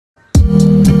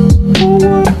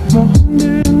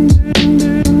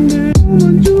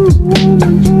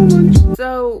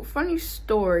So funny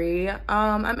story,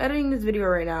 I'm editing this video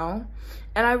right now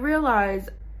and I realized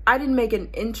I didn't make an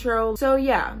intro. So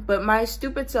yeah, but my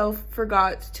stupid self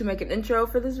forgot to make an intro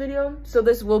for this video, so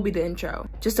this will be the intro,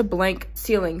 just a blank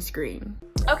ceiling screen.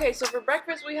 Okay, so for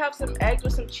breakfast we have some eggs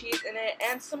with some cheese in it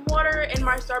and some water in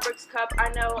my Starbucks cup. I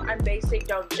know I'm basic,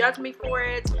 don't judge me for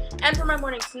it. And for my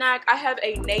morning snack, I have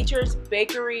a Nature's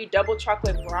Bakery double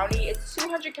chocolate brownie. It's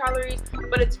 200 calories,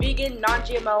 but it's vegan,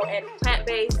 non-GMO, and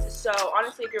plant-based. So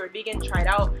honestly, if you're a vegan, try it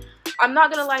out. I'm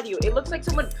not gonna lie to you, it looks like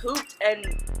someone pooped and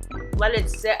let it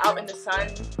sit out in the sun,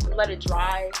 let it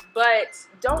dry, but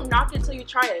don't knock it till you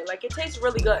try it. Like, it tastes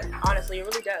really good, honestly, it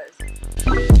really does.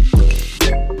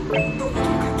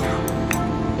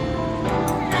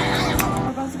 We're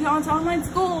about to get on to online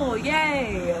school,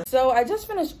 yay! So I just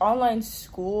finished online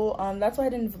school, that's why I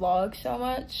didn't vlog so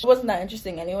much. It wasn't that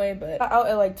interesting anyway, but I got out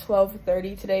at like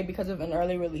 12:30 today because of an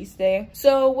early release day.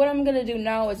 So what I'm gonna do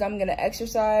now is I'm gonna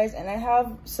exercise, and I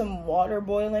have some water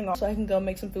boiling so I can go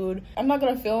make some food. I'm not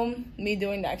gonna film me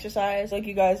doing the exercise, like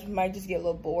you guys might just get a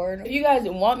little bored. If you guys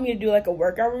want me to do like a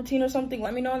workout routine or something,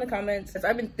 let me know in the comments, because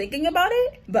I've been thinking about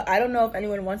it, but I don't know if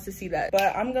anyone wants to see that.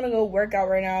 But I'm gonna go work out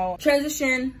right now.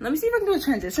 Transition, let me see if I can do a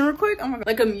transition real quick. Oh my god,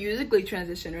 like a musically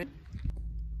transition, right?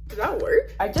 Does that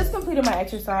work? I just completed my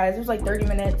exercise. It was like 30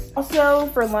 minutes. Also,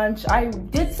 for lunch, I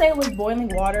did say it was boiling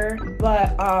water,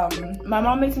 but my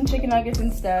mom made some chicken nuggets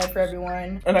instead for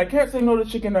everyone. And I can't say no to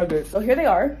chicken nuggets. So here they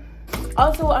are.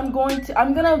 Also, I'm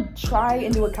gonna try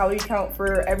and do a calorie count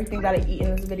for everything that I eat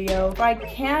in this video. If I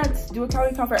can't do a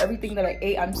calorie count for everything that I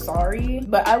ate, I'm sorry,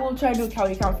 but I will try to do a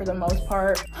calorie count for the most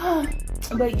part.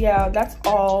 But yeah, that's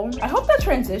all. I hope that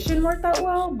transition worked out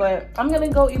well, but I'm gonna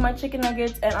go eat my chicken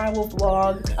nuggets and I will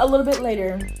vlog a little bit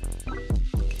later.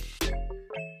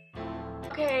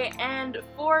 Okay, and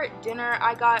for dinner,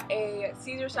 I got a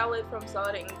Caesar salad from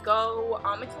Salad & Go.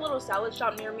 It's a little salad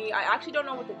shop near me. I actually don't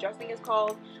know what the dressing is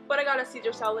called, but I got a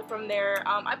Caesar salad from there.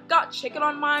 I've got chicken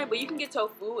on mine, but you can get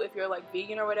tofu if you're like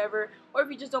vegan or whatever, or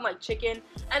if you just don't like chicken.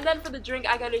 And then for the drink,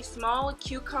 I got a small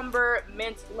cucumber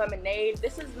mint lemonade.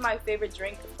 This is my favorite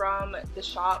drink from the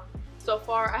shop so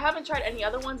far. I haven't tried any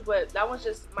other ones, but that one's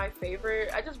just my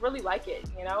favorite. I just really like it,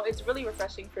 you know? It's really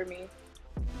refreshing for me.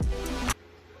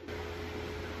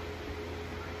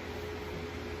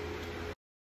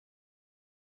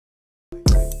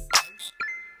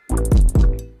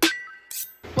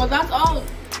 Well, that's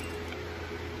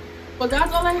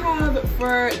all I have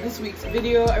for this week's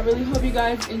video. I really hope you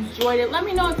guys enjoyed it. Let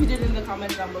me know if you did in the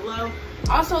comments down below.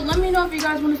 Also, let me know if you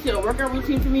guys want to see a workout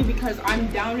routine for me, because I'm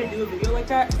down to do a video like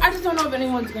that. I just don't know if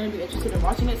anyone's going to be interested in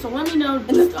watching it, so let me know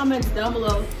in the comments down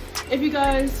below if you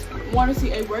guys want to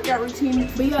see a workout routine.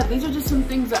 But yeah, these are just some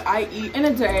things that I eat in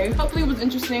a day. Hopefully it was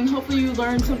interesting. Hopefully you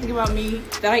learned something about me,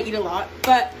 that I eat a lot.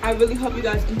 But I really hope you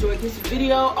guys enjoyed this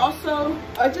video. Also,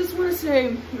 I just want to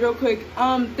say real quick,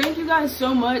 thank you guys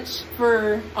so much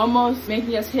for almost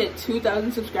making us hit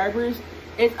 2,000 subscribers.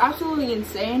 It's absolutely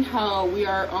insane how we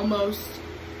are almost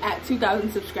at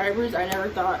 2,000 subscribers. I never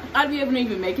thought I'd be able to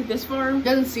even make it this far.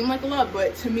 Doesn't seem like a lot,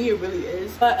 but to me it really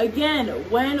is. But again,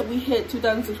 when we hit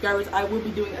 2,000 subscribers, I will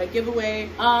be doing a giveaway.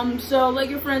 So let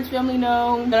your friends, family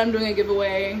know that I'm doing a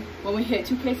giveaway when we hit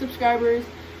 2K subscribers,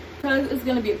 because it's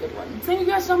gonna be a good one. Thank you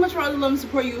guys so much for all the love and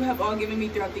support you have all given me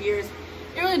throughout the years.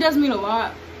 It really does mean a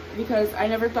lot, because I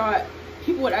never thought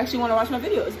people would actually want to watch my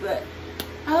videos. But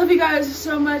I love you guys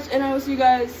so much, and I will see you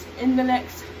guys in the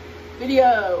next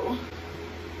video.